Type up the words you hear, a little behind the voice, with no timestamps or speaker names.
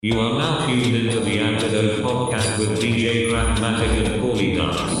You are now tuned into the Antidote podcast with DJ Craftmatic and Paulie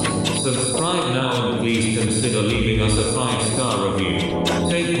Dubz. Subscribe now and please consider leaving us a 5-star review.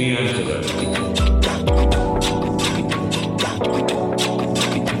 Take the Antidote.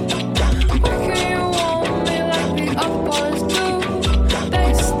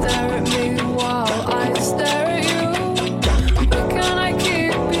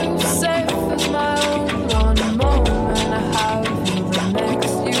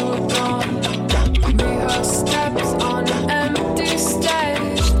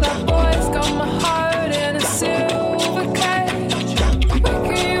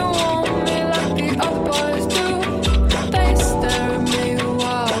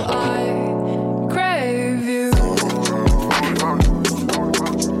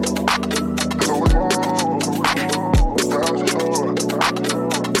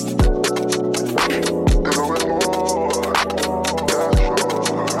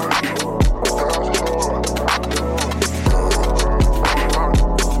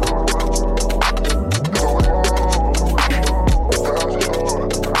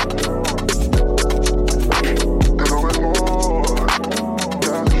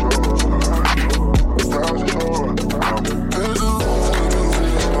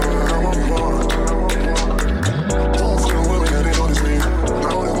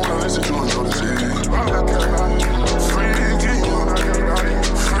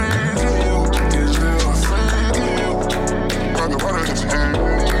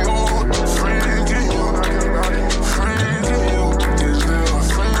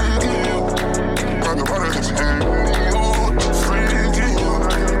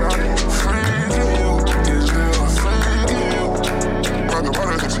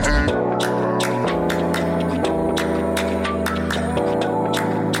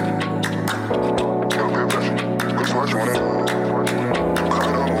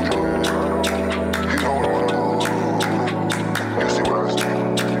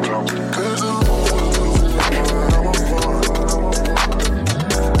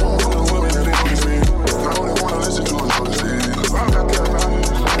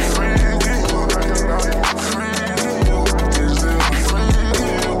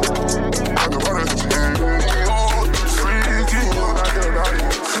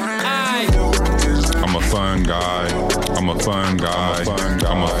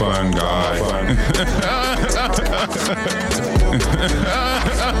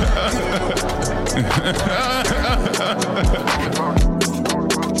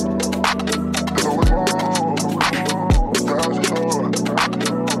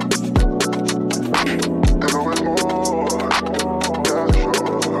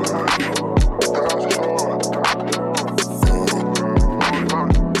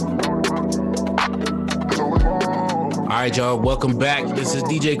 All right, y'all, welcome back. This is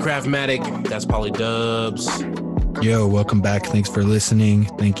DJ Craftmatic. That's Paulie Dubz. Yo, welcome back. Thanks for listening.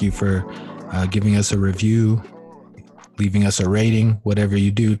 Thank you for giving us a review, leaving us a rating, whatever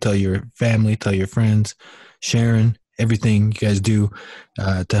you do. Tell your family, tell your friends, sharing everything you guys do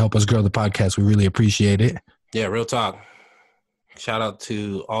to help us grow the podcast. We really appreciate it. Yeah, real talk. Shout out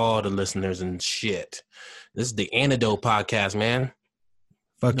to all the listeners and shit. This is the Antidote podcast, man.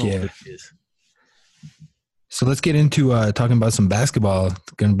 Fuck yeah. So let's get into talking about some basketball.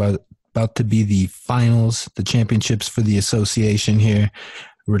 It's about to be the finals, the championships for the association here.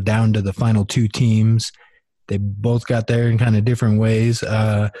 We're down to the final two teams. They both got there in kind of different ways.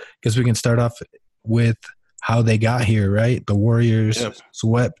 Guess we can start off with how they got here, right? The Warriors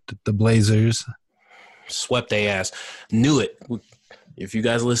swept the Blazers. Swept their ass. Knew it. If you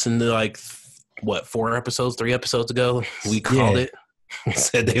guys listened to 3 episodes ago, we called it.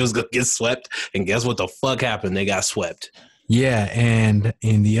 Said they was going to get swept, and guess what the fuck happened? They got swept. Yeah, and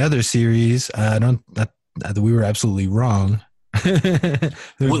in the other series, we were absolutely wrong. We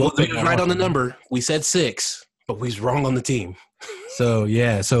was right on the number. We said 6, but we was wrong on the team. So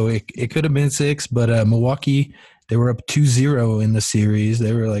it could have been 6, but Milwaukee, they were up 2-0 in the series.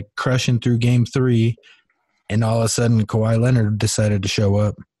 They were crushing through game 3, and all of a sudden Kawhi Leonard decided to show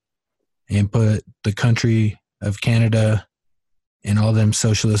up and put the country of Canada and all them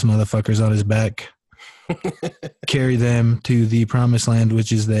socialist motherfuckers on his back, carry them to the promised land,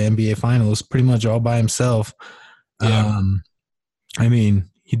 which is the NBA Finals, pretty much all by himself. Yeah. I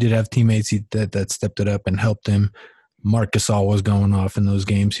mean, he did have teammates that stepped it up and helped him. Marc Gasol was going off in those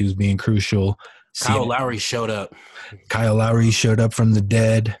games. He was being crucial. Kyle Lowry showed up. Kyle Lowry showed up from the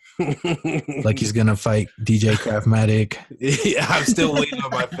dead. Like he's going to fight DJ Craftmatic. Yeah, I'm still waiting on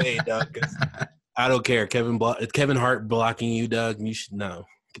my fade, dog. I don't care. Kevin Hart blocking you, Doug. You should know.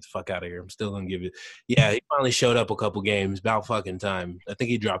 Get the fuck out of here. I'm still gonna give you. Yeah, he finally showed up a couple games. About fucking time. I think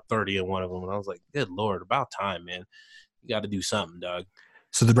he dropped 30 in one of them, and I was like, good lord, about time, man. You got to do something, dog.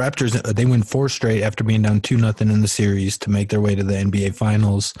 So the Raptors, they win 4 straight after being down 2-0 in the series to make their way to the NBA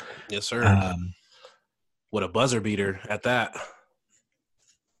Finals. Yes, sir. What a buzzer beater at that.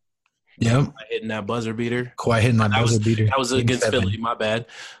 Yep. Hitting that buzzer beater. Kawhi hitting that buzzer beater. That was against Philly, my bad.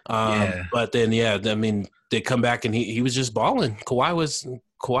 But then, I mean, they come back and he was just balling. Kawhi was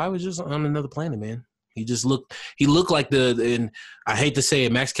just on another planet, man. He looked like and I hate to say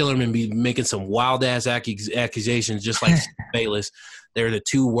it, Max Kellerman be making some wild ass accusations, just like Bayless. They're the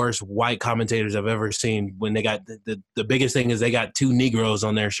 2 worst white commentators I've ever seen. When they got the biggest thing is they got 2 Negroes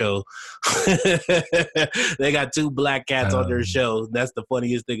on their show. They got 2 black cats on their show. That's the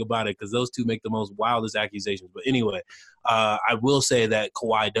funniest thing about it, because those 2 make the most wildest accusations. But anyway, I will say that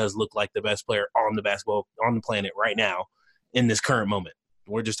Kawhi does look like the best player on the planet right now in this current moment.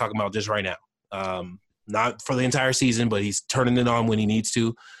 We're just talking about just right now. Not for the entire season, but he's turning it on when he needs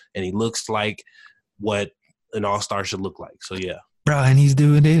to, and he looks like what an all-star should look like. So, yeah. Bro, and he's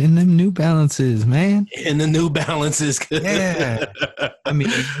doing it in them New Balances, man. In the New Balances. Yeah. I mean,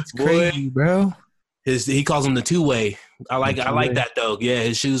 it's crazy, bro. He calls them the 2-way. I like that, though. Yeah,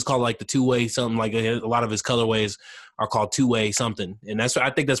 his shoes called like the 2-way, something like a lot of his colorways are called 2-way something. And I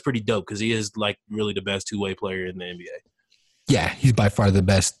think that's pretty dope, because he is like really the best 2-way player in the NBA. Yeah, he's by far the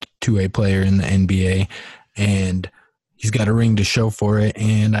best 2-way player in the NBA, and he's got a ring to show for it.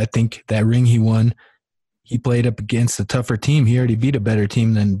 And I think that ring he won, he played up against a tougher team. He already beat a better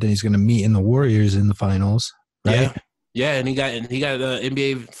team than he's going to meet in the Warriors in the finals, right? Yeah, and he got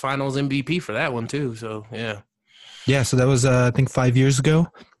NBA Finals MVP for that one too. So yeah. So that was I think 5 years ago.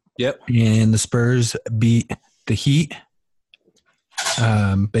 Yep. And the Spurs beat the Heat.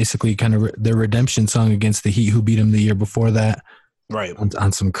 Basically, kind of their redemption song against the Heat, who beat him the year before that, right?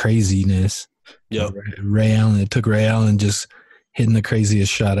 On some craziness. Yep. Ray Allen. It took Ray Allen just hitting the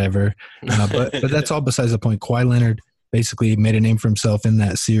craziest shot ever. But that's all besides the point. Kawhi Leonard basically made a name for himself in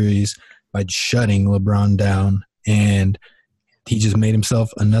that series by shutting LeBron down, and he just made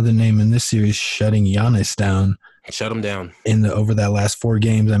himself another name in this series, shutting Giannis down. Shut him down over that last 4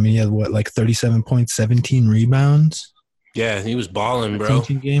 games. I mean, he had 37 points, 17 rebounds. Yeah, he was balling, bro.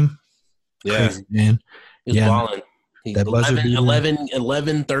 Game. Yeah, crazy, man. He was balling. That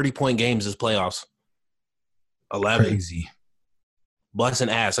 11 30-point games this playoffs. 11. Crazy. Busting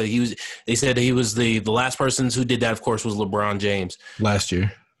ass. So they said he was the last person who did that, of course, was LeBron James. Last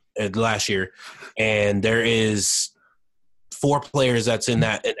year. And there is 4 players that's in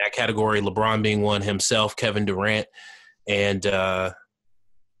that category, LeBron being one, himself, Kevin Durant, and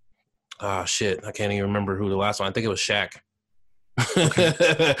I can't even remember who the last one. I think it was Shaq.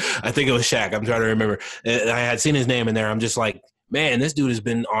 I think it was Shaq. I'm trying to remember. I had seen his name in there. I'm just like, man, this dude has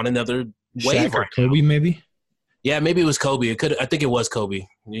been on another wave. Shaq or Kobe, maybe? Yeah, maybe it was Kobe. I think it was Kobe.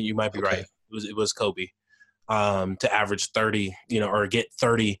 You might be right. It was Kobe. To average 30, or get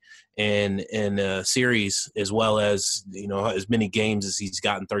 30 in a series, as well as as many games as he's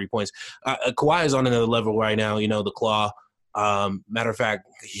gotten 30 points. Kawhi is on another level right now. The claw. Matter of fact,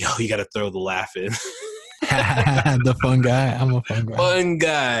 you got to throw the laugh in. The fun guy. I'm a fun guy. Fun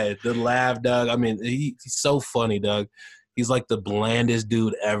guy. The laugh, Doug. I mean, he's so funny, Doug. He's like the blandest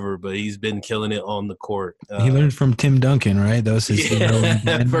dude ever, but he's been killing it on the court. He learned from Tim Duncan, right? That was his hero.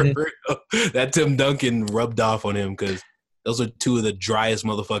 That Tim Duncan rubbed off on him, because those are 2 of the driest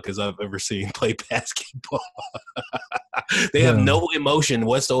motherfuckers I've ever seen play basketball. They have no emotion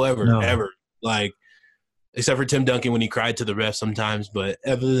whatsoever, ever. Like, except for Tim Duncan when he cried to the ref sometimes. But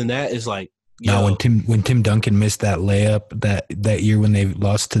other than that, it's like, when Tim Duncan missed that layup that year when they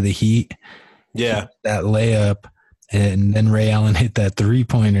lost to the Heat. Yeah. That layup. And then Ray Allen hit that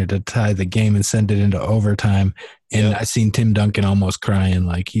 3-pointer to tie the game and send it into overtime. And I seen Tim Duncan almost crying,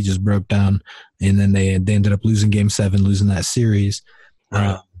 like he just broke down. And then they ended up losing Game 7, losing that series.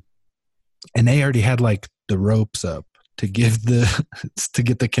 Right. And they already had like the ropes up to get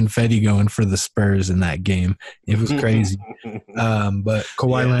the confetti going for the Spurs in that game. It was crazy. But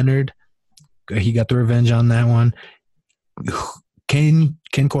Kawhi Leonard, he got the revenge on that one. Can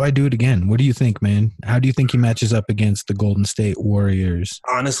Kawhi do it again? What do you think, man? How do you think he matches up against the Golden State Warriors?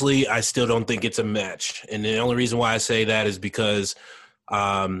 Honestly, I still don't think it's a match. And the only reason why I say that is because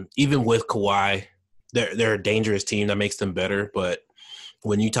even with Kawhi, they're a dangerous team that makes them better. But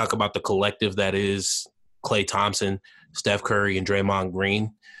when you talk about the collective that is Klay Thompson, Steph Curry, and Draymond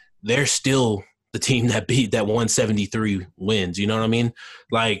Green, they're still the team that beat that 173 wins. You know what I mean?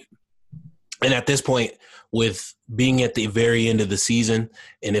 Like, and at this point, with being at the very end of the season,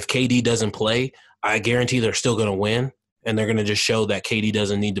 and if KD doesn't play, I guarantee they're still going to win. and they're going to just show that KD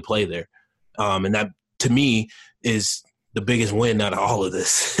doesn't need to play there. And that, to me, is the biggest win out of all of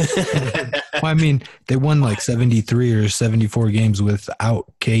this. Well, I mean, they won like 73 or 74 games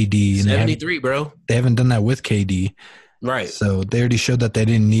without KD. And 73, bro. They haven't done that with KD. Right. So they already showed that they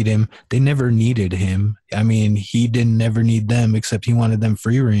didn't need him. They never needed him. I mean, he didn't never need them, except he wanted them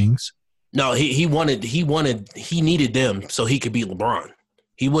free rings. No, he needed them so he could beat LeBron.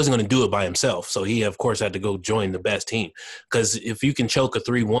 He wasn't going to do it by himself. So he, of course, had to go join the best team. Because if you can choke a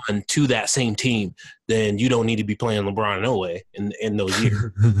 3-1 to that same team, then you don't need to be playing LeBron no way in those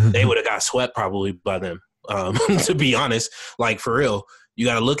years. They would have got swept probably by them, to be honest. Like, for real, you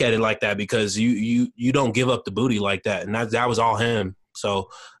got to look at it like that, because you don't give up the booty like that. And that was all him. So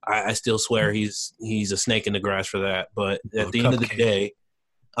I still swear he's a snake in the grass for that. But at the end of the day,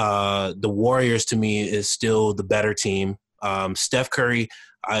 the Warriors, to me, is still the better team. Steph Curry,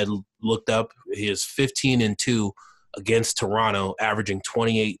 I looked up, he is 15-2 against Toronto, averaging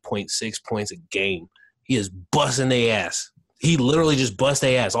 28.6 points a game. He is busting their ass. He literally just busts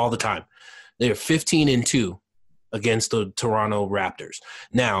their ass all the time. They're 15-2 against the Toronto Raptors.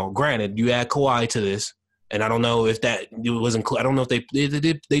 Now, granted, you add Kawhi to this, and I don't know if that it wasn't. I don't know if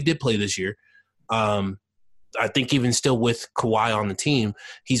they did play this year. I think even still with Kawhi on the team,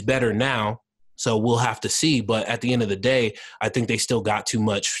 he's better now. So we'll have to see. But at the end of the day, I think they still got too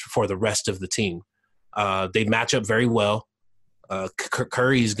much for the rest of the team. They match up very well.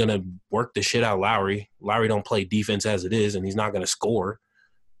 Curry's going to work the shit out of Lowry. Lowry don't play defense as it is, and he's not going to score.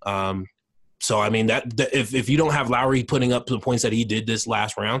 So, I mean, if you don't have Lowry putting up the points that he did this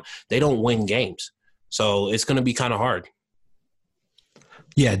last round, they don't win games. So it's going to be kind of hard.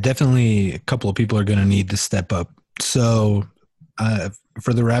 Yeah, definitely a couple of people are going to need to step up. So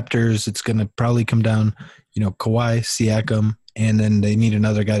for the Raptors, it's going to probably come down, Kawhi, Siakam, and then they need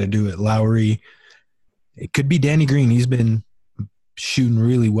another guy to do it. Lowry. It could be Danny Green. He's been shooting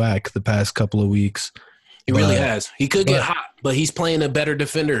really whack the past couple of weeks. He really has. He could get hot, but he's playing a better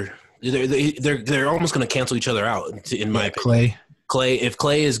defender. They're almost going to cancel each other out, in my opinion. If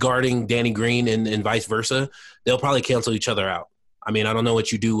Clay is guarding Danny Green and vice versa, they'll probably cancel each other out. I mean, I don't know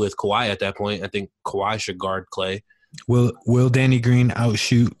what you do with Kawhi at that point. I think Kawhi should guard Clay. Will Danny Green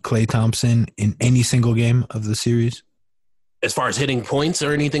outshoot Klay Thompson in any single game of the series? As far as hitting points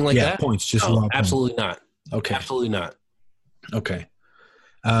or anything like that? Yeah, points. Just raw absolutely points. Not. Okay. Absolutely not. Okay.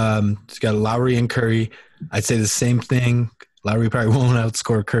 It's got Lowry and Curry. I'd say the same thing. Lowry probably won't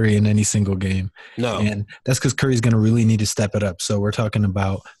outscore Curry in any single game. No. And that's because Curry's going to really need to step it up. So we're talking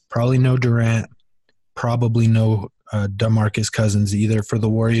about probably no Durant, probably no DeMarcus Cousins either for the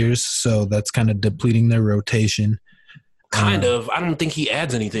Warriors. So that's kind of depleting their rotation. Kind of. I don't think he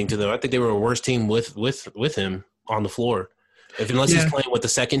adds anything to them. I think they were a worse team with him on the floor. Unless he's playing with the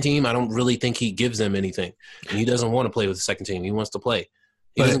second team, I don't really think he gives them anything. And he doesn't want to play with the second team. He wants to play.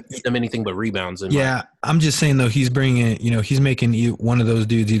 He doesn't give them anything but rebounds. I'm just saying, though, he's bringing – he's making one of those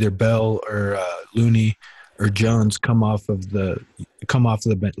dudes, either Bell or Looney or Jones, come off the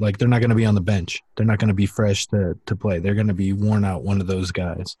bench. Like, they're not going to be on the bench. They're not going to be fresh to play. They're going to be worn out, one of those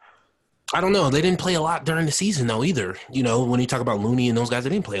guys. I don't know. They didn't play a lot during the season, though, either. When you talk about Looney and those guys, they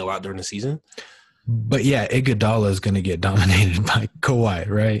didn't play a lot during the season. But, yeah, Iguodala is going to get dominated by Kawhi,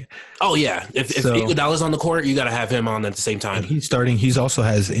 right? Oh, yeah. If Iguodala's on the court, you got to have him on at the same time. He's starting. He's also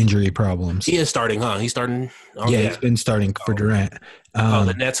has injury problems. He is starting, huh? He's starting? Oh, yeah, he's been starting for Durant.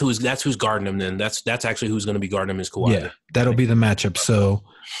 Then that's who's guarding him then. That's actually who's going to be guarding him is Kawhi. Yeah, that'll be the matchup. So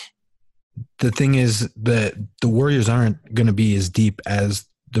the thing is that the Warriors aren't going to be as deep as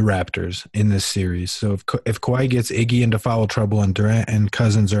the Raptors in this series. So if Kawhi gets Iggy into foul trouble and Durant and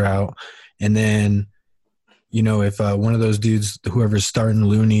Cousins are out, and then, if one of those dudes, whoever's starting,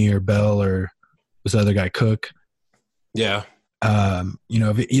 Looney or Bell or this other guy, Cook, yeah,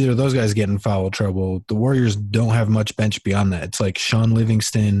 if either of those guys get in foul trouble, the Warriors don't have much bench beyond that. It's like Sean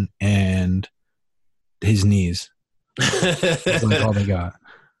Livingston and his knees. That's like all they got.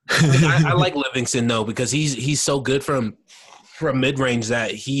 I like Livingston though, because he's so good from mid-range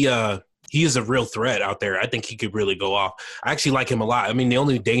that he is a real threat out there. I think he could really go off. I actually like him a lot. I mean, the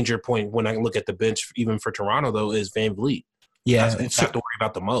only danger point when I look at the bench, even for Toronto, though, is Van Vliet. Yeah. That's what you have to worry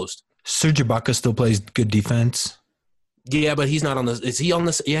about the most. Serge Ibaka still plays good defense. Yeah, but he's not on the – is he on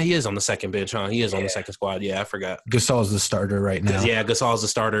the – yeah, he is on the second bench, huh? He is on the second squad. Yeah, I forgot. Gasol's the starter right now. Yeah, Gasol's the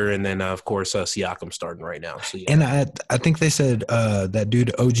starter, and then, of course, Siakam's starting right now. So, yeah. And I think they said that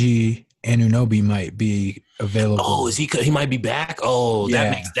dude OG Anunoby might be available. Oh, is he? He might be back. Oh,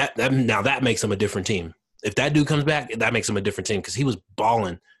 yeah. That makes him a different team. If that dude comes back, that makes him a different team because he was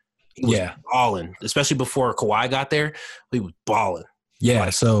balling. He was balling, especially before Kawhi got there. He was balling. Yeah.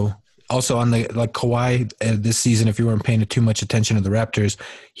 So Also on the like Kawhi this season, if you weren't paying too much attention to the Raptors,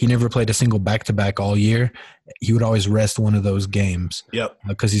 he never played a single back-to-back all year. He would always rest one of those games. Yep.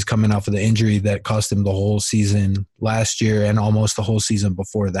 Because he's coming off of the injury that cost him the whole season last year and almost the whole season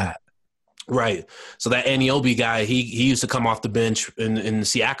before that. Right. So that Anunoby guy, he used to come off the bench in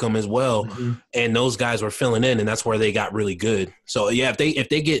Siakam as well, and those guys were filling in, and that's where they got really good. So yeah, if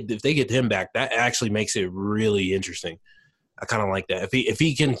they get him back, that actually makes it really interesting. I kind of like that. If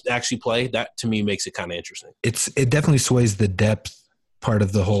he can actually play, that to me makes it kind of interesting. It definitely sways the depth part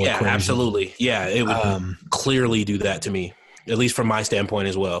of the whole equation. Absolutely. Yeah, it would clearly do that to me, at least from my standpoint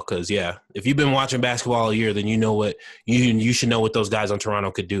as well. Because yeah, if you've been watching basketball all year, then you know what you should know what those guys on Toronto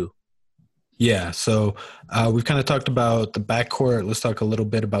could do. Yeah, so we've kind of talked about the backcourt. Let's talk a little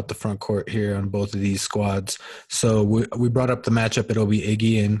bit about the front court here on both of these squads. So we brought up the matchup. It'll be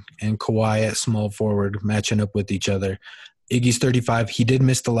Iggy and Kawhi at small forward matching up with each other. Iggy's 35. He did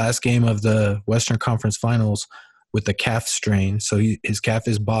miss the last game of the Western Conference Finals with the calf strain, so his calf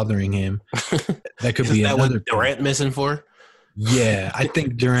is bothering him. That could be another. What Durant missing for? Yeah, I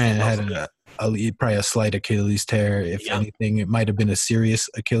think Durant had probably a slight Achilles tear. If anything, it might have been a serious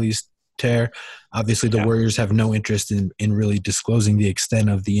Achilles tear. Obviously, the Warriors have no interest in really disclosing the extent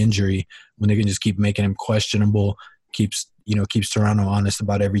of the injury when they can just keep making him questionable. Keeps Toronto honest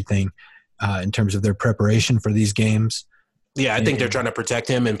about everything in terms of their preparation for these games. Yeah, I think they're trying to protect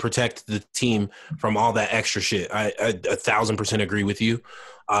him and protect the team from all that extra shit. I 1,000% agree with you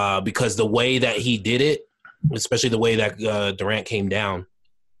because the way that he did it, especially the way that Durant came down,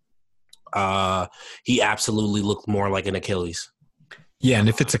 he absolutely looked more like an Achilles. Yeah, and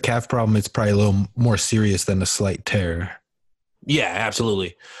if it's a calf problem, it's probably a little more serious than a slight tear. Yeah,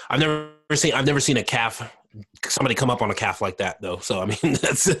 absolutely. I've never seen a calf, somebody come up on a calf like that though. So I mean,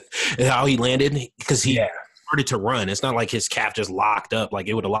 that's how he landed because he started to run. It's not like his calf just locked up, like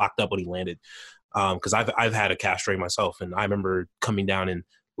it would have locked up when he landed. Because I've had a calf strain myself, and I remember coming down and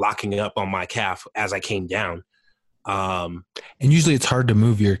locking up on my calf as I came down. And usually it's hard to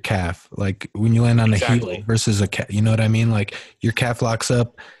move your calf, like when you land on a heel versus a calf, you know what I mean? Like your calf locks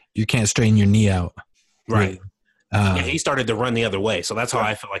up, you can't straighten your knee out. Right. He started to run the other way. So that's how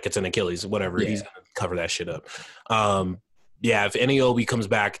I feel like it's an Achilles, whatever. Yeah. He's going to cover that shit up. If Anunoby comes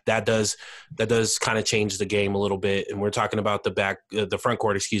back, that does kind of change the game a little bit. And we're talking about the front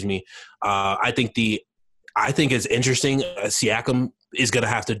court, excuse me. I think it's interesting. Siakam is going to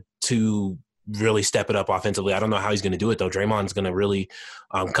have to really step it up offensively. I don't know how he's going to do it though. Draymond's going to really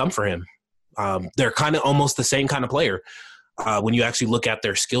come for him. They're kind of almost the same kind of player when you actually look at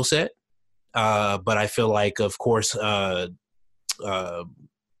their skill set. But I feel like, of course,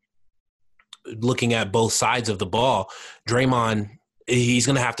 looking at both sides of the ball, Draymond, he's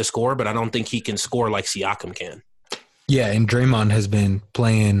going to have to score, but I don't think he can score like Siakam can. Yeah, and Draymond has been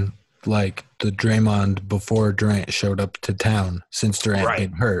playing like the Draymond before Durant showed up to town since Durant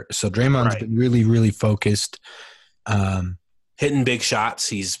been hurt. So Draymond's been really, really focused. Hitting big shots.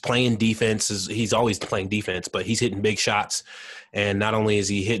 He's playing defense. He's always playing defense, but he's hitting big shots. And not only is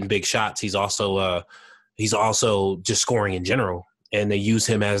he hitting big shots, he's also just scoring in general. And they use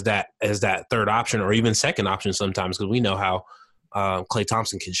him as that third option or even second option sometimes, because we know how Klay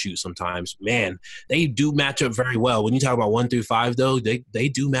Thompson can shoot sometimes. Man, they do match up very well. When you talk about 1 through 5, though, they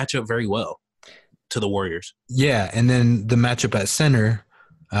do match up very well to the Warriors. Yeah, and then the matchup at center,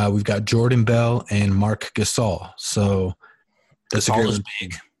 we've got Jordan Bell and Marc Gasol. So Gasol is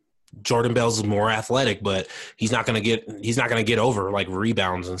big. Jordan Bell's more athletic, but he's not going to get over like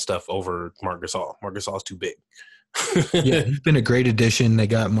rebounds and stuff over Marc Gasol. Marc Gasol's too big. Yeah, he's been a great addition. They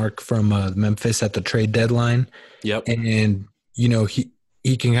got Mark from Memphis at the trade deadline. Yep. And you know, he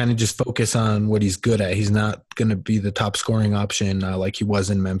can kind of just focus on what he's good at. He's not going to be the top scoring option like he was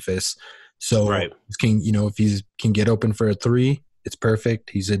in Memphis. So if he can get open for a three, it's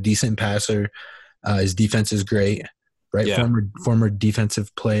perfect. He's a decent passer. His defense is great. Right. Yeah. Former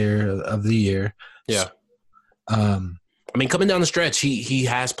defensive player of the year. Yeah. I mean, coming down the stretch, he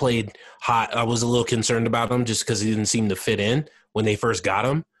has played hot. I was a little concerned about him just because he didn't seem to fit in when they first got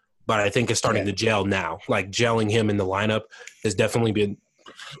him. But I think it's starting to gel now. Like, gelling him in the lineup has definitely been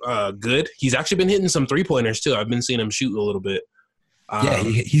good. He's actually been hitting some three-pointers, too. I've been seeing him shoot a little bit.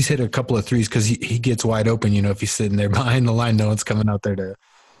 He's hit a couple of threes because he gets wide open. You know, if he's sitting there behind the line, no one's coming out there to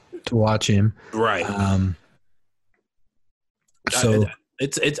watch him. Right. I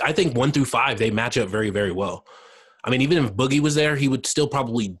think 1 through 5, they match up very, very well. I mean, even if Boogie was there, he would still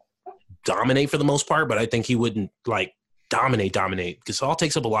probably dominate for the most part, but I think he wouldn't like dominate because Gasol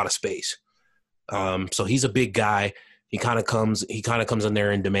takes up a lot of space. So he's a big guy. He kind of comes in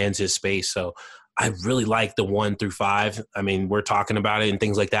there and demands his space. So I really like the 1 through 5. I mean, we're talking about it and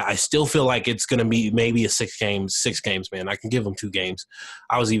things like that. I still feel like it's going to be maybe a 6 games, man. I can give them 2 games.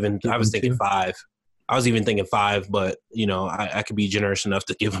 I was thinking 5. I was even thinking 5, but I could be generous enough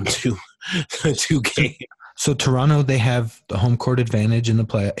to give them 2 games. So Toronto, they have the home court advantage in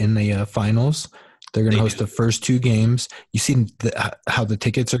the finals. They're going to host the first 2 games. You see how the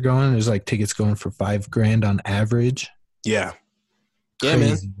tickets are going? There's like tickets going for $5,000 on average. Yeah.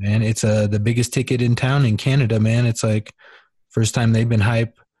 Crazy, man. It's the biggest ticket in town in Canada, man. It's like first time they've been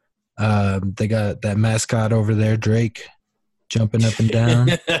hype. They got that mascot over there, Drake, jumping up and down.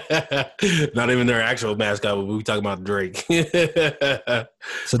 Not even their actual mascot, but we talking about Drake.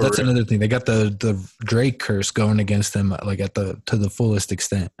 So that's another thing. They got the Drake curse going against them, like to the fullest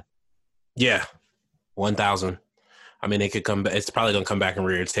extent. Yeah, 1,000. I mean, it could come. It's probably gonna come back and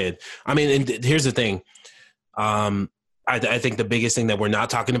rear its head. I mean, and here's the thing. I think the biggest thing that we're not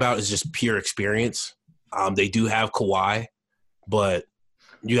talking about is just pure experience. They do have Kawhi, but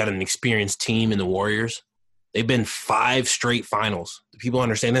you got an experienced team in the Warriors. They've been 5 straight finals. Do people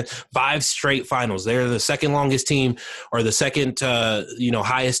understand that? 5 straight finals. They're the second longest team, or the second,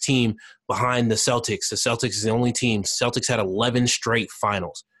 highest team behind the Celtics. The Celtics is the only team. Celtics had 11 straight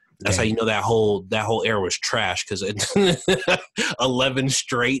finals. That's how you know that whole era was trash, because 11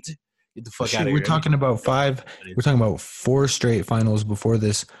 straight. Get the fuck out of here. We're talking about 5. We're talking about 4 straight finals before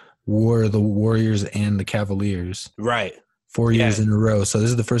this were the Warriors and the Cavaliers. Right. 4 years in a row. So this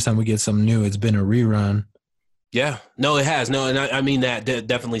is the first time we get something new. It's been a rerun. Yeah. No, it has. No, and I mean that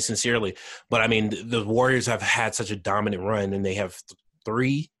definitely sincerely. But I mean, the Warriors have had such a dominant run, and they have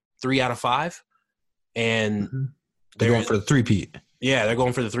 3 out of 5. And they're going for the three-peat. Yeah, they're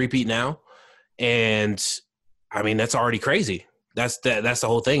going for the three-peat now. And I mean, that's already crazy. That's the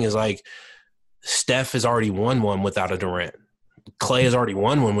whole thing, is like Steph has already won one without a Durant. Clay has already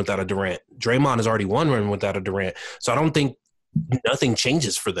won one without a Durant. Draymond has already won one without a Durant. So I don't think nothing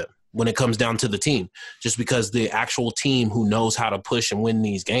changes for them when it comes down to the team, just because the actual team who knows how to push and win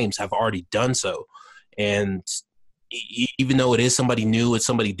these games have already done so. And even though it is somebody new, it's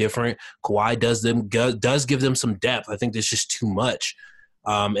somebody different, Kawhi does give them some depth. I think there's just too much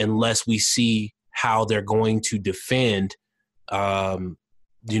unless we see how they're going to defend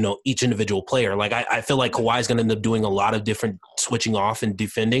each individual player. Like I feel like Kawhi's going to end up doing a lot of different switching off and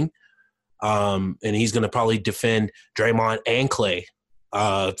defending. And he's going to probably defend Draymond and Clay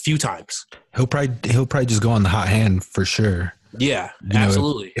a few times. He'll probably just go on the hot hand for sure. Yeah,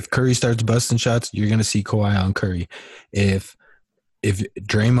 absolutely. If Curry starts busting shots, you're going to see Kawhi on Curry. If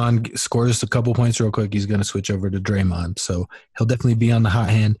Draymond scores a couple points real quick, he's going to switch over to Draymond. So he'll definitely be on the hot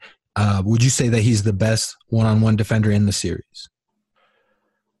hand. Would you say that he's the best one-on-one defender in the series?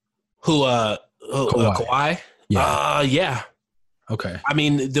 Kawhi? Yeah. Yeah. Okay. I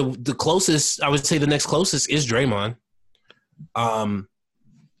mean, the closest, I would say the next closest is Draymond.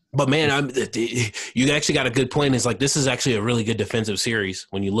 But man, you actually got a good point. It's like, this is actually a really good defensive series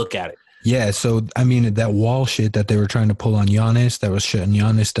when you look at it. Yeah, so, I mean, that wall shit that they were trying to pull on Giannis, that was shutting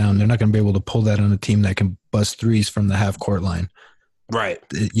Giannis down, they're not going to be able to pull that on a team that can bust threes from the half-court line. Right.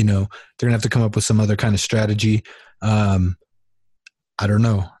 They're going to have to come up with some other kind of strategy. I don't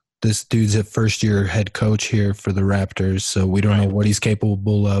know. This dude's a first-year head coach here for the Raptors, so we don't know what he's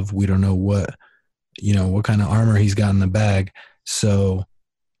capable of. We don't know what kind of armor he's got in the bag. So,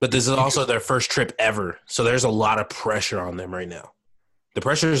 but this is also their first trip ever, so there's a lot of pressure on them right now. The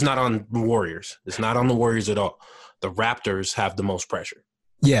pressure is not on the Warriors. It's not on the Warriors at all. The Raptors have the most pressure.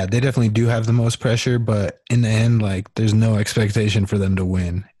 Yeah, they definitely do have the most pressure, but in the end, like, there's no expectation for them to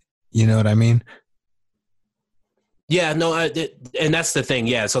win. You know what I mean? Yeah, no, and that's the thing.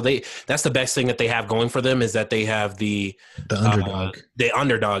 Yeah, so that's the best thing that they have going for them, is that they have the underdog. The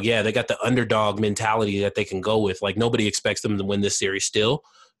underdog, yeah, they got the underdog mentality that they can go with. Like, nobody expects them to win this series still,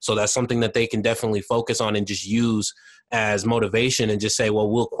 so that's something that they can definitely focus on and just use as motivation and just say,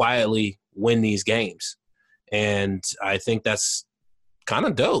 well, we'll quietly win these games. And I think that's kind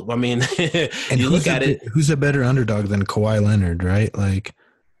of dope. I mean, and you look at it. Who's a better underdog than Kawhi Leonard, right? Like,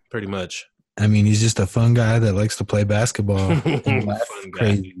 pretty much. I mean, he's just a fun guy that likes to play basketball and laugh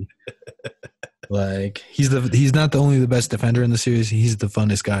crazy. Like, he's not only the best defender in the series, he's the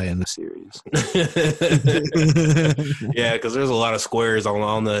funnest guy in the series. Yeah, because there's a lot of squares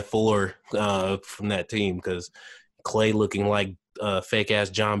on the floor from that team, because Clay looking like fake-ass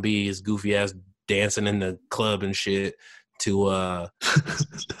John B, his goofy-ass dancing in the club and shit, to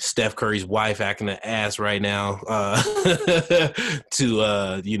Steph Curry's wife acting an ass right now, to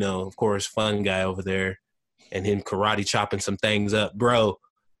of course, fun guy over there, and him karate chopping some things up. Bro,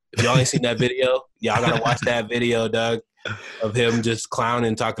 If y'all ain't seen that video, y'all gotta watch that video, Doug, of him just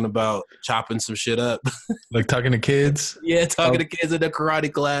clowning, talking about chopping some shit up. Like talking to kids? Yeah, talking to kids in the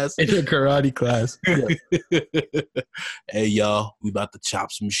karate class. In a karate class. Yeah. Hey, y'all, we about to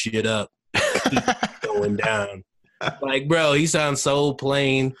chop some shit up. Going down. Like, bro, he sounds so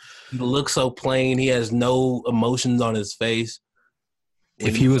plain. He looks so plain. He has no emotions on his face.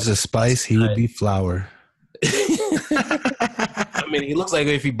 If he was a spice, he would be flour. I mean, he looks like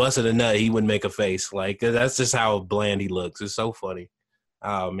if he busted a nut, he would make a face. Like, that's just how bland he looks. It's so funny.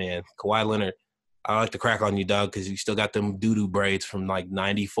 Oh, man. Kawhi Leonard, I like to crack on you, dog, because you still got them doo-doo braids from, like,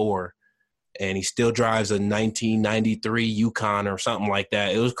 94. And he still drives a 1993 Yukon or something like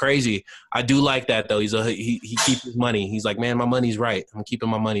that. It was crazy. I do like that, though. He keeps his money. He's like, man, my money's right. I'm keeping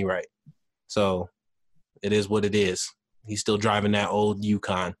my money right. So it is what it is. He's still driving that old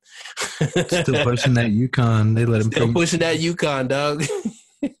Yukon. Still pushing that Yukon. They let him still pushing that Yukon, dog.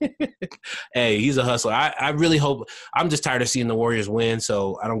 Hey, he's a hustler. I really hope – I'm just tired of seeing the Warriors win,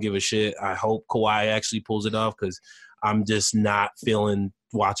 so I don't give a shit. I hope Kawhi actually pulls it off because I'm just not feeling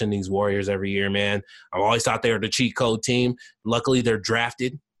watching these Warriors every year, man. I've always thought they were the cheat code team. Luckily, they're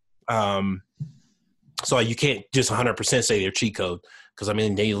drafted. So you can't just 100% say they're cheat code because, I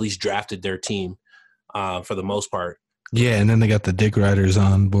mean, they at least drafted their team for the most part. Yeah, and then they got the dick riders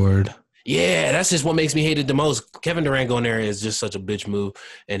on board. Yeah, that's just what makes me hate it the most. Kevin Durant going there is just such a bitch move,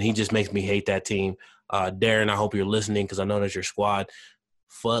 and he just makes me hate that team. Darren, I hope you're listening because I know that's your squad.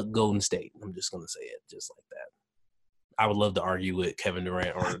 Fuck Golden State. I'm just going to say it just like that. I would love to argue with Kevin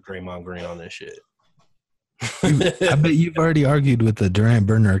Durant or Draymond Green on this shit. I bet you've already argued with the Durant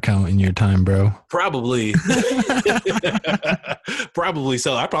burner account in your time, bro. Probably. Probably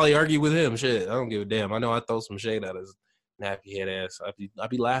so. I probably argue with him. Shit, I don't give a damn. I know I throw some shade at his nappy head ass. I'd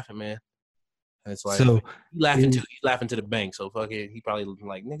be laughing, man. It's like, so he's laughing to the bank. So fuck it. He probably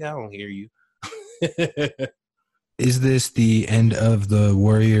like, nigga, I don't hear you. Is this the end of the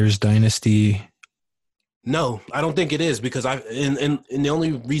Warriors dynasty? No, I don't think it is because and the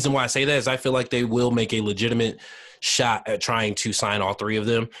only reason why I say that is I feel like they will make a legitimate shot at trying to sign all three of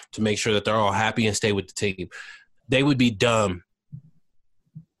them to make sure that they're all happy and stay with the team. They would be dumb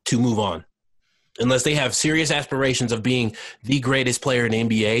to move on unless they have serious aspirations of being the greatest player in the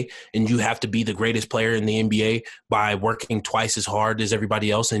NBA, and you have to be the greatest player in the NBA by working twice as hard as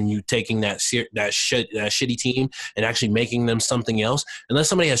everybody else, and you taking that shitty team and actually making them something else. Unless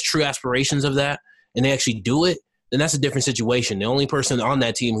somebody has true aspirations of that, and they actually do it, then that's a different situation. The only person on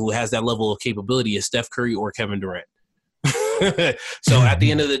that team who has that level of capability is Steph Curry or Kevin Durant. So at the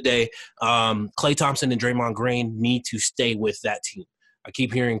end of the day, Klay Thompson and Draymond Green need to stay with that team. I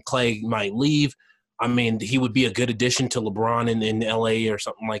keep hearing Klay might leave. I mean, he would be a good addition to LeBron in LA or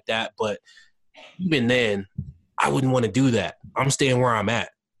something like that. But even then, I wouldn't want to do that. I'm staying where I'm at.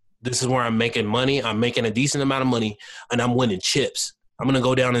 This is where I'm making money. I'm making a decent amount of money, and I'm winning chips. I'm going to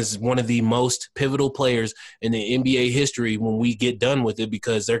go down as one of the most pivotal players in the NBA history when we get done with it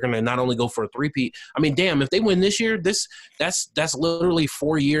because they're going to not only go for a three-peat. I mean, damn, if they win this year, that's literally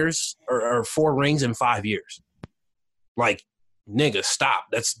 4 years or 4 rings in 5 years. Like, nigga, stop.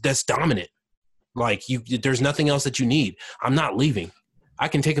 That's dominant. Like, there's nothing else that you need. I'm not leaving. I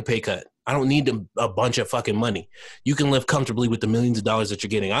can take a pay cut. I don't need a bunch of fucking money. You can live comfortably with the millions of dollars that you're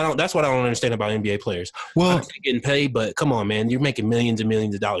getting. That's what I don't understand about NBA players. Well, I'm getting paid, but come on, man, you're making millions and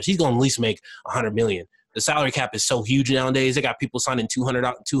millions of dollars. He's going to at least make $100 million. The salary cap is so huge nowadays. They got people signing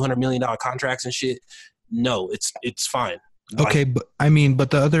 $200 million contracts and shit. No, it's fine. Okay, but I mean,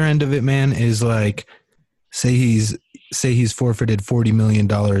 but the other end of it, man, is like, say he's forfeited $40 million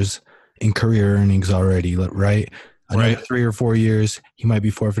in career earnings already, right? Another 3 or 4 years, he might be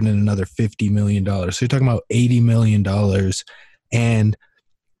forfeiting another $50 million. So you're talking about $80 million. And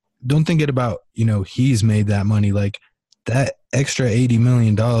don't think it about, he's made that money. Like that extra $80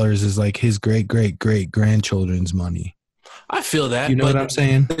 million is like his great-great-great-grandchildren's money. I feel that. You know what I'm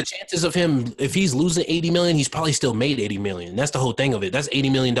saying? The chances of him, if he's losing $80 million, he's probably still made $80 million. That's the whole thing of it. That's $80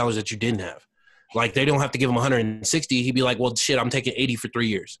 million that you didn't have. Like they don't have to give him 160. He'd be like, well, shit, I'm taking 80 for 3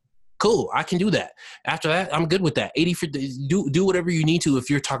 years. Cool, I can do that. After that, I'm good with that. 80 for do whatever you need to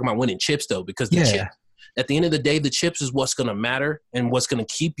if you're talking about winning chips, though, because the chip, at the end of the day, the chips is what's going to matter and what's going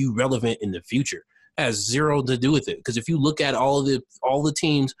to keep you relevant in the future. It has zero to do with it. Because if you look at all the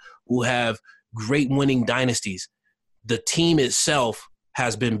teams who have great winning dynasties, the team itself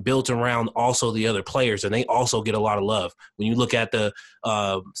has been built around also the other players, and they also get a lot of love. When you look at the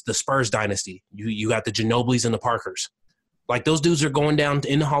Spurs dynasty, you got the Ginobilis and the Parkers. Like those dudes are going down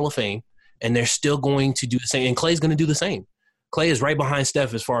in the Hall of Fame, and they're still going to do the same. And Klay's going to do the same. Clay is right behind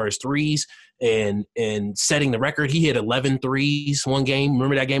Steph as far as threes and setting the record. He hit 11 threes one game.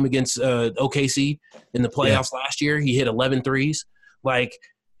 Remember that game against OKC in the playoffs last year? He hit 11 threes. Like,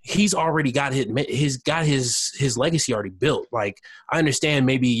 he's already got his legacy already built. Like, I understand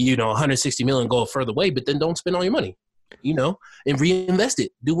maybe, you know, 160 million go a further way, but then don't spend all your money, you know, and reinvest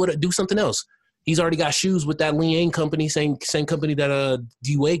it. Do something else. He's already got shoes with that Liang company, same company that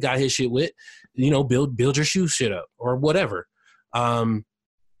D Wade got his shit with. You know, build your shoe shit up or whatever.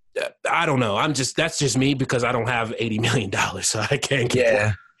 I don't know. That's just me because I don't have $80 million, so I can't get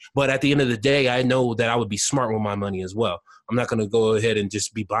it. But at the end of the day, I know that I would be smart with my money as well. I'm not going to go ahead and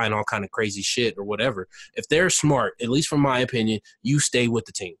just be buying all kind of crazy shit or whatever. If they're smart, at least from my opinion, you stay with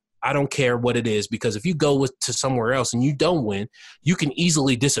the team. I don't care what it is, because if you go to somewhere else and you don't win, you can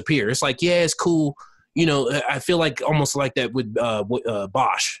easily disappear. It's like, yeah, it's cool. You know, I feel like almost like that with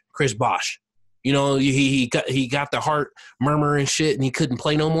Chris Bosh. You know, he got the heart murmur and shit, and he couldn't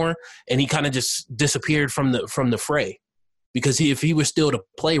play no more, and he kind of just disappeared from the fray. Because if he was still to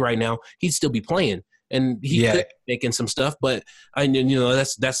play right now, he'd still be playing, and he could be making some stuff. But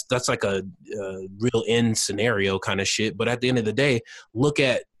that's like a real end scenario kind of shit. But at the end of the day, look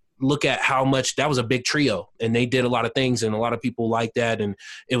at how much that was a big trio, and they did a lot of things, and a lot of people like that, and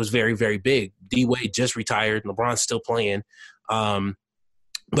it was very, very big. D Wade just retired, LeBron's still playing,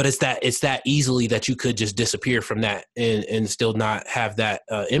 but it's that easily that you could just disappear from that and still not have that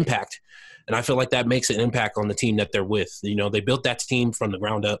impact. And I feel like that makes an impact on the team that they're with. You know, they built that team from the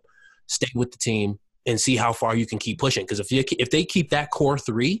ground up. Stay with the team and see how far you can keep pushing. Because if they keep that core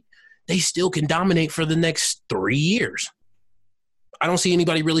three, they still can dominate for the next 3 years. I don't see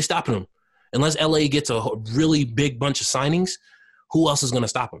anybody really stopping them. Unless LA gets a really big bunch of signings, who else is going to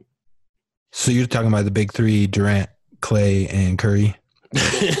stop them? So you're talking about the big three, Durant, Clay, and Curry?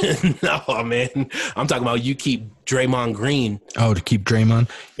 No, man. I'm talking about you keep Draymond Green. Oh, to keep Draymond?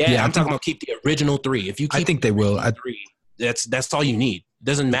 Yeah, I'm talking about keep the original three. If you keep I think they will. Three, that's all you need.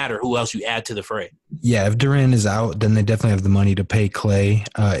 Doesn't matter who else you add to the fray. Yeah, if Durant is out, then they definitely have the money to pay Clay.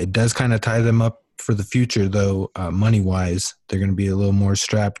 It does kind of tie them up for the future, though, money-wise. They're going to be a little more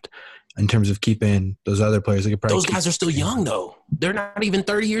strapped in terms of keeping those other players. Those guys are still young, though. They're not even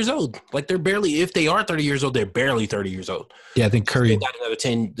 30 years old. Like, they're barely – if they are 30 years old, they're barely 30 years old. Yeah, I think Curry – still got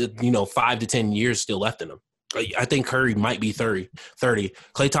another 5 to 10 years still left in them. I think Curry might be 30.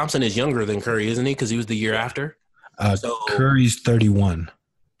 Klay Thompson is younger than Curry, isn't he? Because he was the year after. Curry's 31.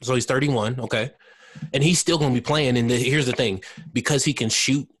 So he's 31, okay. And he's still going to be playing. And here's the thing. Because he can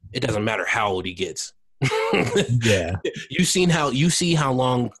shoot, it doesn't matter how old he gets. Yeah. You see how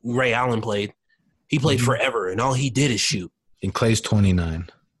long Ray Allen played. He played forever, and all he did is shoot. And Clay's 29.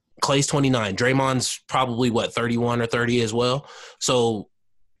 Draymond's probably, 31 or 30 as well. So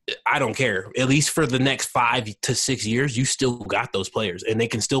I don't care. At least for the next 5 to 6 years, you still got those players, and they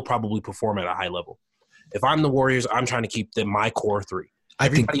can still probably perform at a high level. If I'm the Warriors, I'm trying to keep them my core three.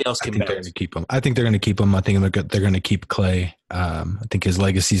 Everybody else can they're going to keep him. I think they're going to keep him. I think they're going to keep Clay. I think his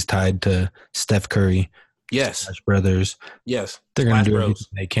legacy's tied to Steph Curry. Yes. Splash Brothers. Yes. They're going to do everything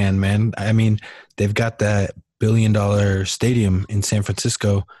they can, man. I mean, they've got that $1 billion stadium in San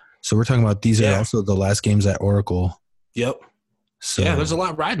Francisco. So we're talking about these are also the last games at Oracle. Yep. So yeah, there's a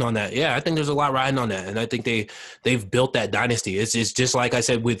lot riding on that. Yeah, I think there's a lot riding on that. And I think they've built that dynasty. It's just like I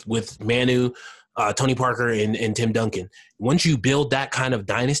said with Manu, Tony Parker, and Tim Duncan. Once you build that kind of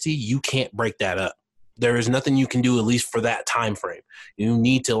dynasty, you can't break that up. There is nothing you can do, at least for that time frame. You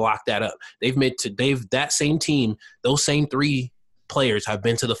need to lock that up. That same team, those same three players have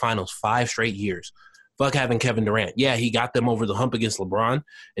been to the finals 5 straight years. Fuck having Kevin Durant. Yeah, he got them over the hump against LeBron,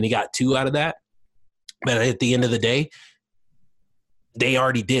 and he got 2 out of that. But at the end of the day, they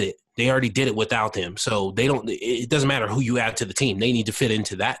already did it. They already did it without him. So it doesn't matter who you add to the team. They need to fit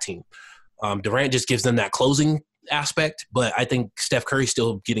into that team. Durant just gives them that closing aspect, but I think Steph Curry's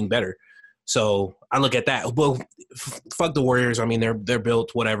still getting better. So I look at that. Well, fuck the Warriors. I mean, they're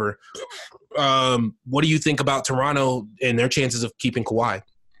built, whatever. What do you think about Toronto and their chances of keeping Kawhi?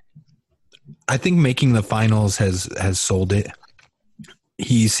 I think making the finals has sold it.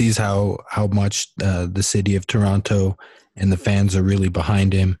 He sees how much the city of Toronto and the fans are really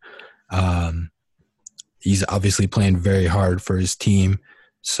behind him. He's obviously playing very hard for his team.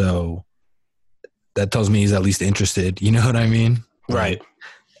 So that tells me he's at least interested. You know what I mean? Right.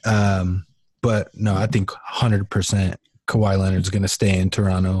 But no, I think 100% Kawhi Leonard's going to stay in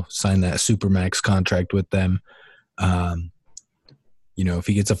Toronto, sign that Supermax contract with them. If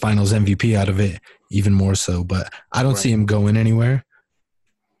he gets a finals MVP out of it, even more so. But I don't see him going anywhere.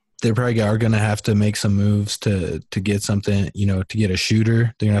 They probably are going to have to make some moves to get something, to get a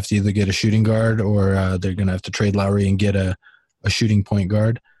shooter. They're going to have to either get a shooting guard or they're going to have to trade Lowry and get a a shooting point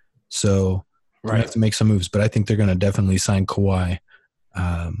guard. So they have to make some moves, but I think they're going to definitely sign Kawhi.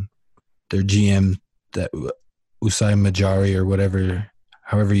 Their GM, that Usai Majari or whatever,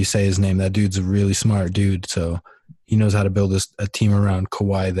 however you say his name, that dude's a really smart dude. So he knows how to build a team around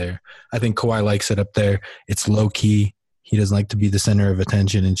Kawhi there. I think Kawhi likes it up there. It's low key. He doesn't like to be the center of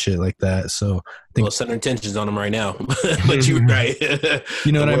attention and shit like that. So I think center attention's on him right now. But you're right.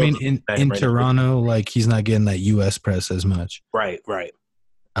 You know what I mean? In right Toronto, like he's not getting that US press as much. Right.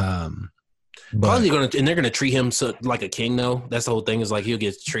 But they're gonna treat him like a king though. That's the whole thing, is like he'll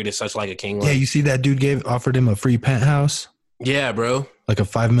get treated such like a king. Yeah, you see that dude offered him a free penthouse? Yeah, bro. Like a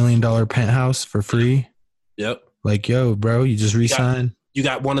 $5 million penthouse for free. Yep. Like, yo, bro, you just re-signed. You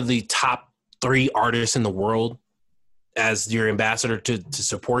got one of the top 3 artists in the world as your ambassador to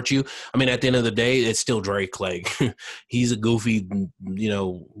support you. I mean, at the end of the day, it's still Drake. Like, he's a goofy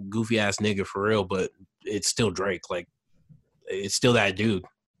ass nigga for real, but it's still Drake. Like, it's still that dude.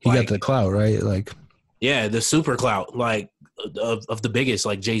 He got the clout, right? Like, yeah, the super clout, like of the biggest,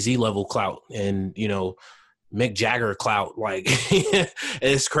 like Jay-Z level clout, and Mick Jagger clout. Like,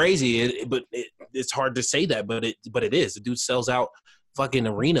 it's crazy, but it's hard to say that, but it is. The dude sells out fucking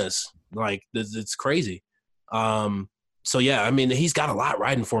arenas. Like, it's crazy. So yeah, I mean, he's got a lot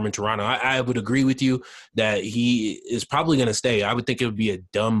riding for him in Toronto. I would agree with you that he is probably going to stay. I would think it would be a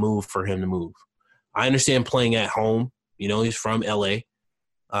dumb move for him to move. I understand playing at home. He's from LA,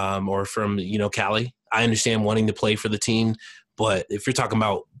 or from, Cali. I understand wanting to play for the team, but if you're talking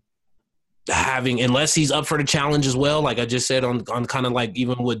about unless he's up for the challenge as well, like I just said, on kind of like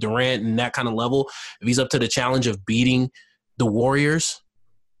even with Durant and that kind of level, if he's up to the challenge of beating the Warriors,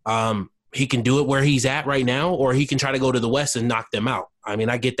 he can do it where he's at right now, or he can try to go to the West and knock them out. I mean,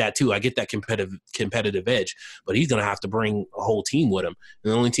 I get that too. I get that competitive edge, but he's going to have to bring a whole team with him.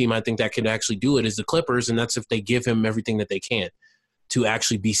 And the only team I think that can actually do it is the Clippers, and that's if they give him everything that they can to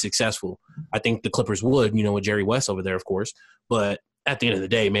actually be successful. I think the Clippers would, with Jerry West over there, of course. But at the end of the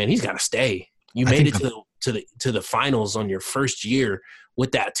day, man, he's got to stay. You made it to the finals on your first year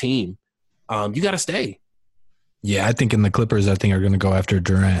with that team. You got to stay. Yeah, I think in the Clippers, are going to go after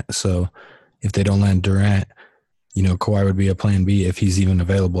Durant. So if they don't land Durant, Kawhi would be a plan B if he's even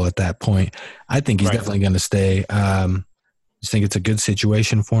available at that point. I think he's definitely going to stay. I just think it's a good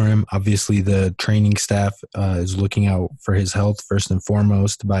situation for him. Obviously, the training staff is looking out for his health first and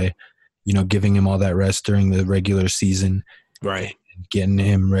foremost by, giving him all that rest during the regular season. Right. And getting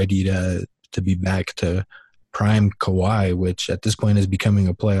him ready to be back to prime Kawhi, which at this point is becoming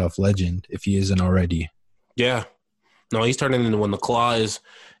a playoff legend if he isn't already. Yeah. No, he's turning into when the claw is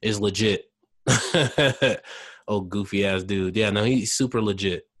legit. Oh, goofy ass dude. Yeah, no, he's super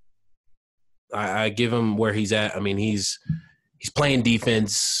legit. I give him where he's at. I mean, he's playing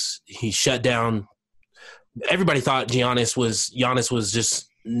defense. He shut down. Everybody thought Giannis was just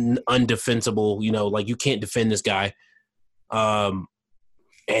undefensible. Like you can't defend this guy. And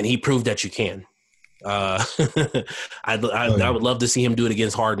he proved that you can. I would love to see him do it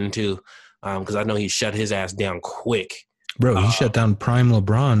against Harden too. Because I know he shut his ass down quick. Bro, he shut down prime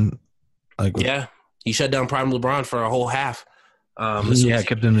LeBron. Yeah, he shut down prime LeBron for a whole half.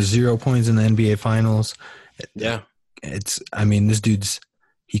 Kept him to 0 points in the NBA Finals. Yeah. This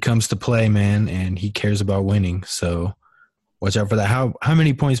he comes to play, man, and he cares about winning. So watch out for that. How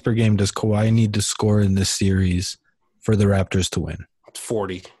many points per game does Kawhi need to score in this series for the Raptors to win?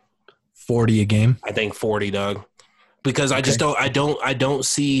 40. 40 a game? I think 40, Doug. Because I just don't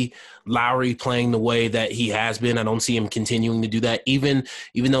see Lowry playing the way that he has been. I don't see him continuing to do that. Even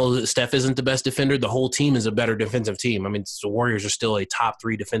though Steph isn't the best defender, the whole team is a better defensive team. I mean, the Warriors are still a top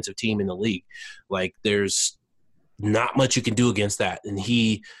 3 defensive team in the league. Like, there's not much you can do against that. And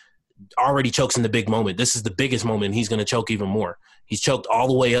he already chokes in the big moment. This is the biggest moment. He's going to choke even more. He's choked all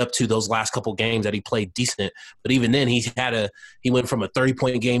the way up to those last couple games that he played decent. But even then, he went from a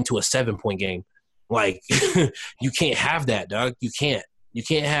 30-point game to a 7-point game. Like, you can't have that, dog. You can't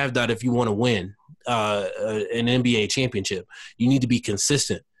have that if you want to win an NBA championship. You need to be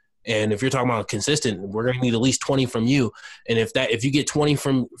consistent. And if you're talking about consistent, we're going to need at least 20 from you. And if you get 20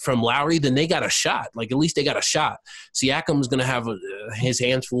 from Lowry, then they got a shot. Like, at least they got a shot. Siakam's going to have his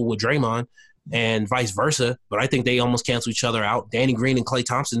hands full with Draymond and vice versa. But I think they almost cancel each other out. Danny Green and Klay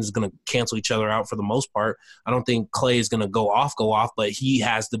Thompson is going to cancel each other out for the most part. I don't think Klay is going to go off, but he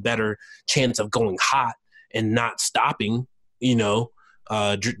has the better chance of going hot and not stopping.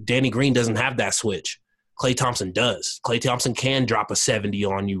 Danny Green doesn't have that switch. Klay Thompson does. Klay Thompson can drop a 70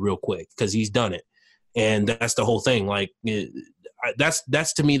 on you real quick because he's done it. And that's the whole thing. Like,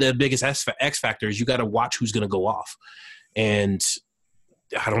 that's to me the biggest X factor is you got to watch who's going to go off. And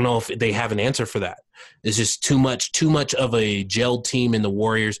I don't know if they have an answer for that. It's just too much of a gelled team in the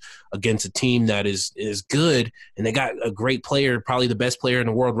Warriors against a team that is good, and they got a great player, probably the best player in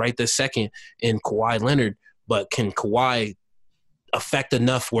the world right this second in Kawhi Leonard. But can Kawhi affect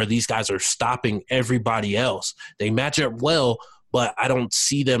enough where these guys are stopping everybody else? They match up well, but I don't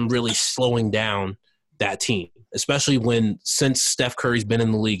see them really slowing down that team, especially since Steph Curry's been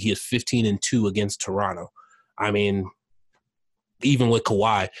in the league, he is 15-2 against Toronto. I mean, even with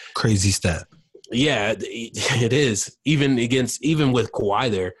Kawhi. Crazy stat. Yeah, it is. Even with Kawhi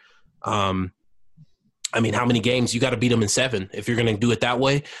there. I mean, how many games? You got to beat them in 7. If you're going to do it that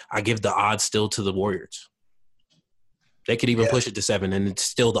way, I give the odds still to the Warriors. They could even push it to 7, and it's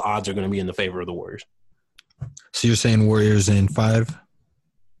still the odds are going to be in the favor of the Warriors. So you're saying Warriors in 5?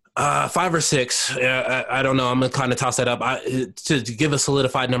 5 or 6. I don't know. I'm going to kind of toss that up. To give a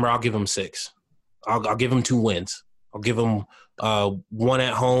solidified number, I'll give them 6. I'll give them 2 wins. I'll give them 1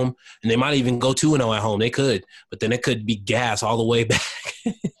 at home, and they might even go 2-0 at home. They could, but then it could be gas all the way back.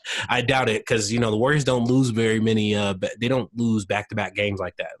 I doubt it because, the Warriors don't lose very many they don't lose back-to-back games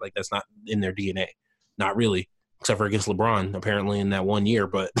like that. Like, that's not in their DNA. Not really, except for against LeBron, apparently, in that 1 year.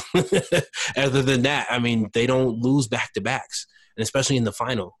 But other than that, I mean, they don't lose back-to-backs, and especially in the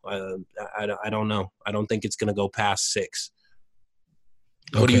final. I don't know. I don't think it's going to go past 6.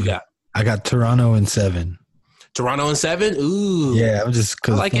 What do you got? I got Toronto in 7. Toronto in 7? Ooh. Yeah, I'm just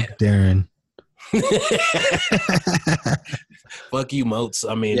because like fuck Darren. Fuck you, Moats.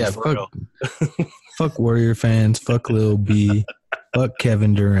 I mean, fuck Warrior fans. Fuck Lil B. Fuck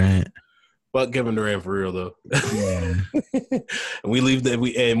Kevin Durant. Fuck Kevin Durant for real though. Yeah. We leave that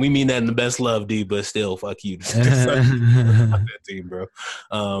we mean that in the best love, D. But still, fuck you. Fuck that team, bro.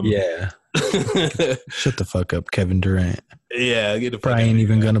 Yeah. Shut the fuck up, Kevin Durant. Yeah, get the fuck probably ain't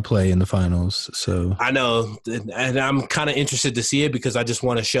even gonna play in the finals. So I know, and I'm kind of interested to see it because I just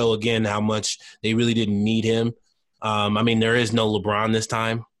want to show again how much they really didn't need him. I mean, there is no LeBron this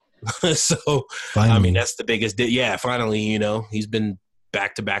time, so finally. I mean that's the biggest. Yeah, finally, he's been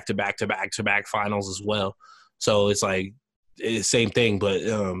back to back finals as well. So it's like same thing, but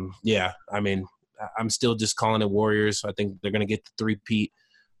yeah. I mean, I'm still just calling it Warriors. I think they're gonna get the 3-peat.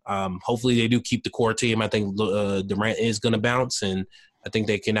 Hopefully they do keep the core team. I think Durant is going to bounce, and I think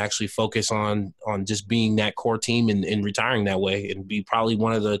they can actually focus on just being that core team and retiring that way and be probably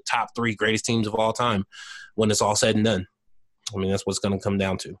one of the top 3 greatest teams of all time when it's all said and done. I mean, that's what's going to come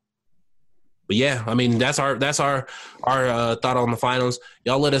down to. But yeah, I mean, that's our thought on the finals.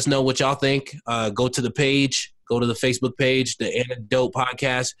 Y'all let us know what y'all think. Go to the page, go to the Facebook page, the Antidote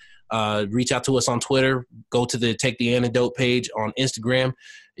Podcast. Reach out to us on Twitter. Go to the Take the Antidote page on Instagram.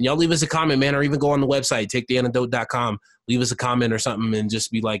 And y'all leave us a comment, man, or even go on the website, taketheantidote.com. Leave us a comment or something and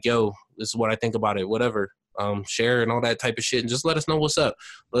just be like, yo, this is what I think about it, whatever. Share and all that type of shit. And just let us know what's up.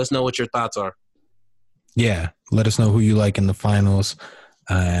 Let us know what your thoughts are. Yeah. Let us know who you like in the finals.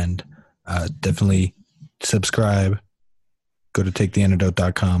 And definitely subscribe. Go to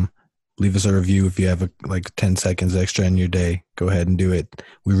taketheantidote.com. Leave us a review if you have 10 seconds extra in your day. Go ahead and do it.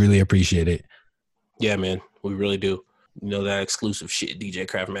 We really appreciate it. Yeah, man. We really do. That exclusive shit DJ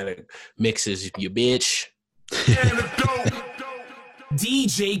Craftmatic mixes, you bitch.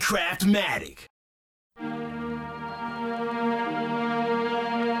 DJ Craftmatic.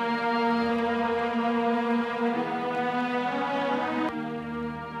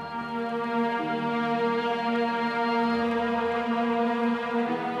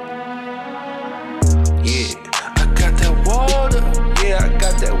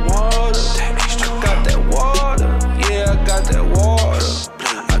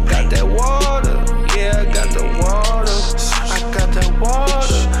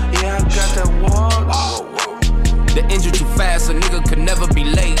 A nigga could never be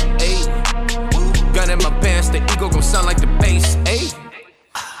late, ayy. Gun in my pants, the ego gon' sound like the bass, ayy.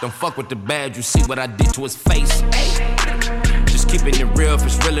 Don't fuck with the bad, you see what I did to his face, ayy. Just keeping it real, if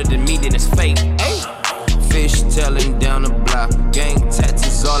it's realer than me, then it's fake, ayy. Fish tailing down the block, gang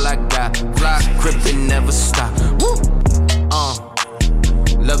tattoos all I got. Fly, crippin', never stop, woo.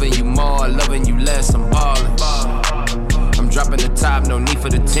 Loving you more, loving you less, I'm ballin'. I'm dropping the top, no need for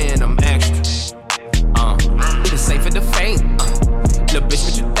the 10, I'm extra. It's safe for the faint. Little bitch,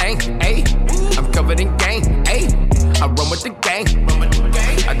 what you think? Ayy, I'm covered in gang. Ayy, I run with the gang.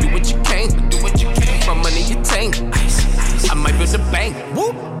 I do what you can. My money you tank. I might build a bank.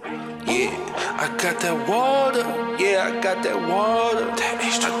 Woo. Yeah, I got that water. Yeah, I got that water.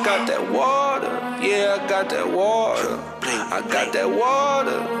 I got that water. Yeah, I got that water. I got that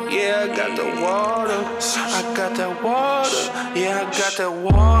water. Yeah, I got the water. I got that water. Yeah, I got that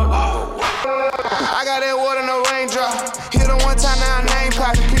water. I got that water, no raindrop. Hit her one time, now I name pop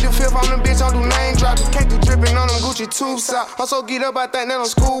don't do name dropping. Can't do dripping on them Gucci tubes out. I'm so geeked up, I think that I'm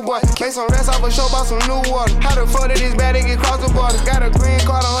schoolboy. Make some rest off a show, bought some new water. How the fuck did this bad it get cross the border? Got a green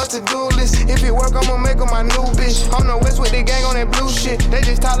card on her to-do list. If it work, I'ma make her my new bitch. On the west with the gang on that blue shit. They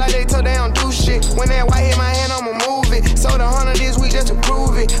just talk like they told they don't do shit. When that white hit my hand, I'ma move it. Sold 100 this week just to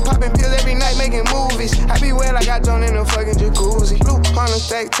prove it. Popping pills every night, making movies. I be wet like I joined in a fucking jacuzzi. Blue 100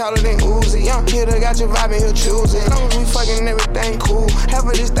 stack taller than Uzi. Young hitter got your vibe and he'll choose it. As long as we fucking everything cool. Half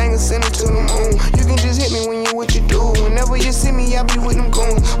of this thing is send it to the moon. You can just hit me when you what you do. Whenever you see me, I be with them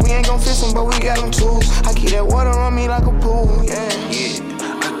goons. We ain't gon' fix them, but we got them tools. I keep that water on me like a pool. Yeah,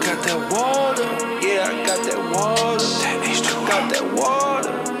 I got that water. Yeah, I got that water. That H2O. Got that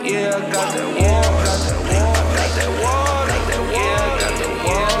water. Yeah, I got that water. I got that water. I got that water. Yeah, I got that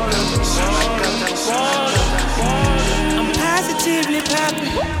water. I got that water. I'm positively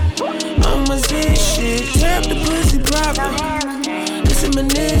poppin'. On my Z shit. Tap the pussy proper. This is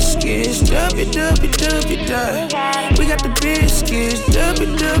meniscus. W. We got the biscuits. W.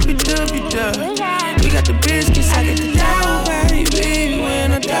 We got the biscuits. I get the dough, baby.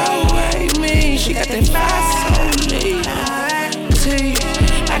 When I dough, me. She got that fast on me.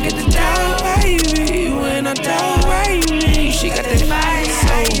 I get the dough, baby. When I dough, me. She got that fast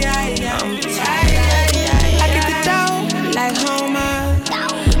on me. I get the dough like Homer.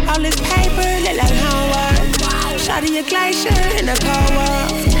 All this paper look like homework. Shawty a glacier in the cold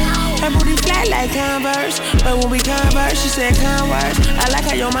world. Her booty flat like Converse. But when we converse, she said converse. I like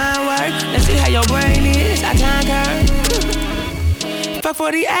how your mind works. Let's see how your brain is. I conquer. Fuck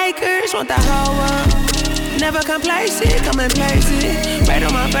 40 acres, want the whole one. Never complacent, come and place it. Right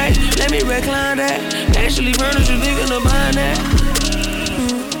on my face, let me recline that. Actually, furniture bigger than behind that.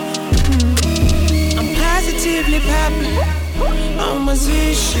 I'm positively poppin'. On my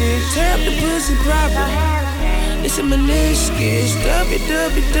Z shit, tap the pussy proper. It's a meniscus, W.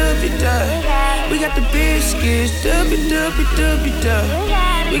 We got the biscuits, W.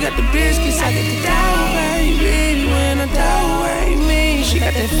 We got the biscuits, I get the dough, baby. When I dough, me. She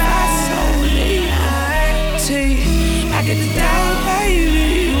got that fast on me. I get the dough,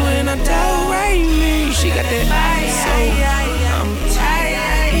 baby. When I dough, me. She got that fast on me.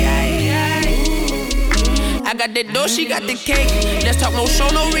 I got that dough, she got the cake. Let's talk no show,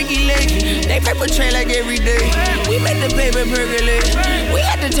 no Ricky Lake. They paper trail like every day. We make the paper percolate. We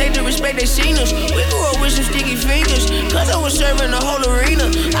had to take the respect they seen us. We grew up with some sticky fingers. Cause I was serving the whole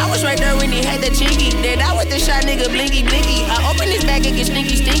arena. I was right there when he had that chinky. Then I with the shot nigga blinky blinky. I open this bag and get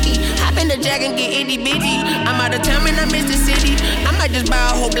stinky stinky. Hop in the jack and get itty bitty. I'm out of town and I miss the city. I might just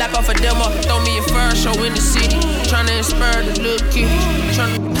buy a whole block off a demo. Throw me a fur show in the city. Tryna inspire the little kid.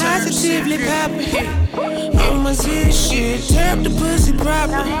 Tryna positively poppin'. On my Z shit, tap the pussy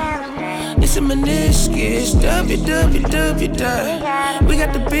proper. It's a meniscus, W. We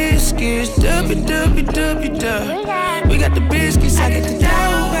got the biscuits, W. We got the biscuits, I get the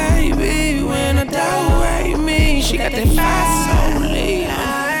dough, baby. When I dough, me. She got that fast on me.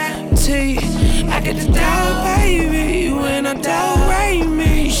 I get the dough, baby. When I dough,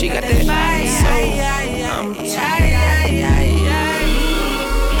 me. She got that fast on me.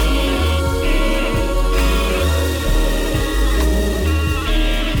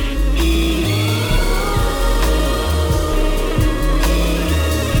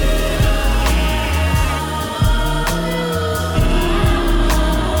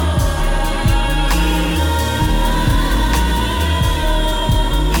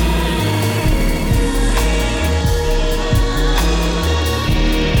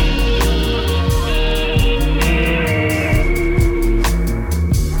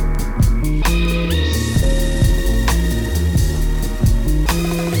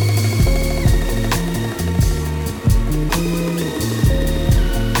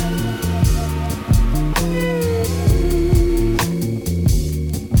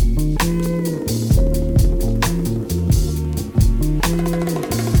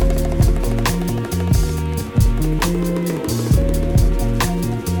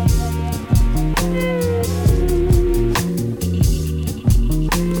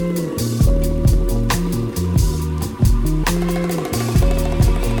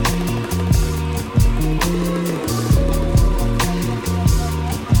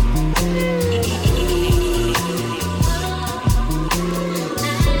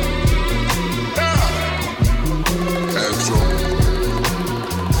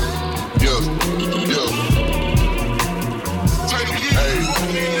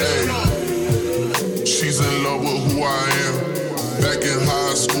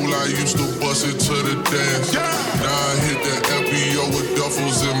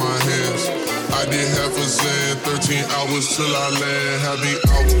 I did half a Zan, 13 hours till I land. Had me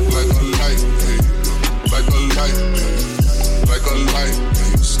out like a light. like a light, like a light.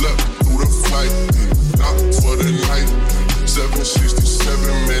 Slept through the flight, not for the night.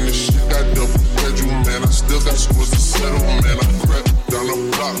 767, man, this shit got double pedal, man. I still got scores to settle, man. I crept down the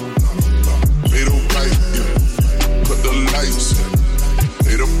block, made a right, yeah. Cut the lights, yeah.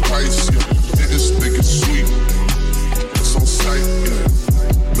 Pay the price, yeah. Niggas think it's sweet, it's on sight, yeah.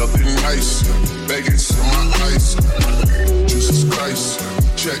 Nothing nice, yeah. Baggage in my ice, Jesus Christ,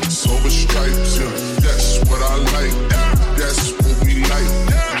 checks over stripes, yeah. That's what I like, that's what we like.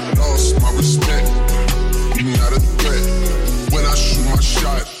 Lost my respect, you not a threat. When I shoot my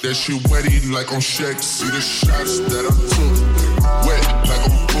shot, that shit wetty like on Shaq. See the shots that I took, wet like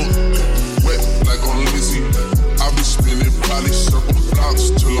I'm booked, wet like on Lizzie. I be spinning probably circle blocks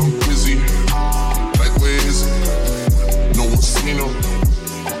till I'm busy. Like where is it? No one seen him.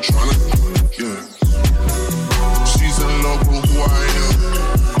 Tryna, yeah. She's in love with who I am.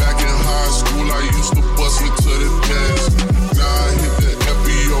 Back in high school, I used to bust me to the dance. Now I hit the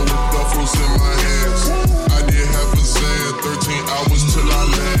FBO with duffels in my hands. I did half a zan, 13 hours till I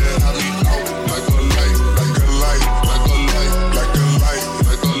land. Had me out like a light, like a light, like a light, like a light,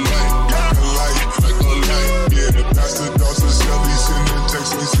 like a light, like a light, like a light. Yeah, the pastor Dawson Shelly sending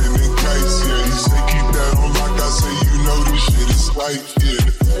texts, me sending kites. Yeah, he say keep that on lock. I say you know this shit is light.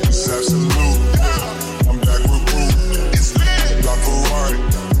 Yeah, it's absolute. Yeah, I'm back with Boo. It's lit. La Ferrari,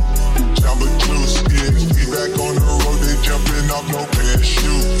 Jamba Juice. Yeah, we back on the road. They jumping off no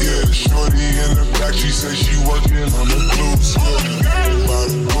parachute. Yeah, the shorty in the back. She say she working on the blues. Yeah, by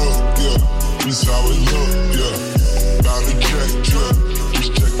the book. Yeah, this how it look. Yeah, about to check. Yeah,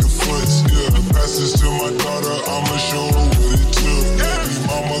 just check the foots. Yeah, pass this to my daughter. I'ma show her what it took. Baby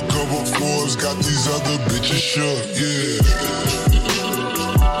mama cover Forbes. Got these other bitches shook. Yeah.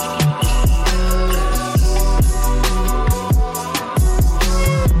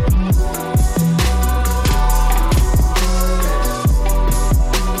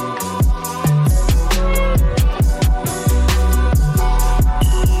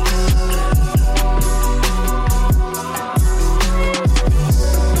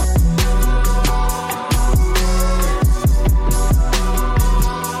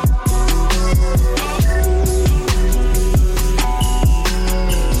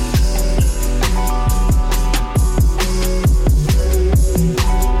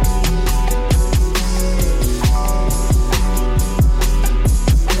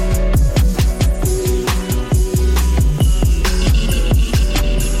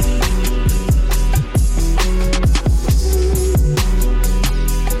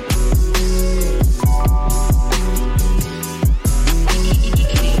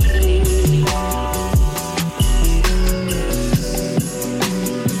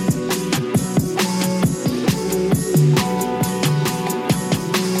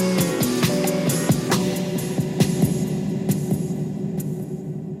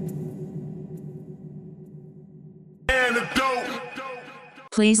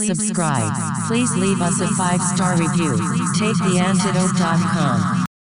 Please subscribe. Please leave us a 5-star review. TakeTheAntidote.com.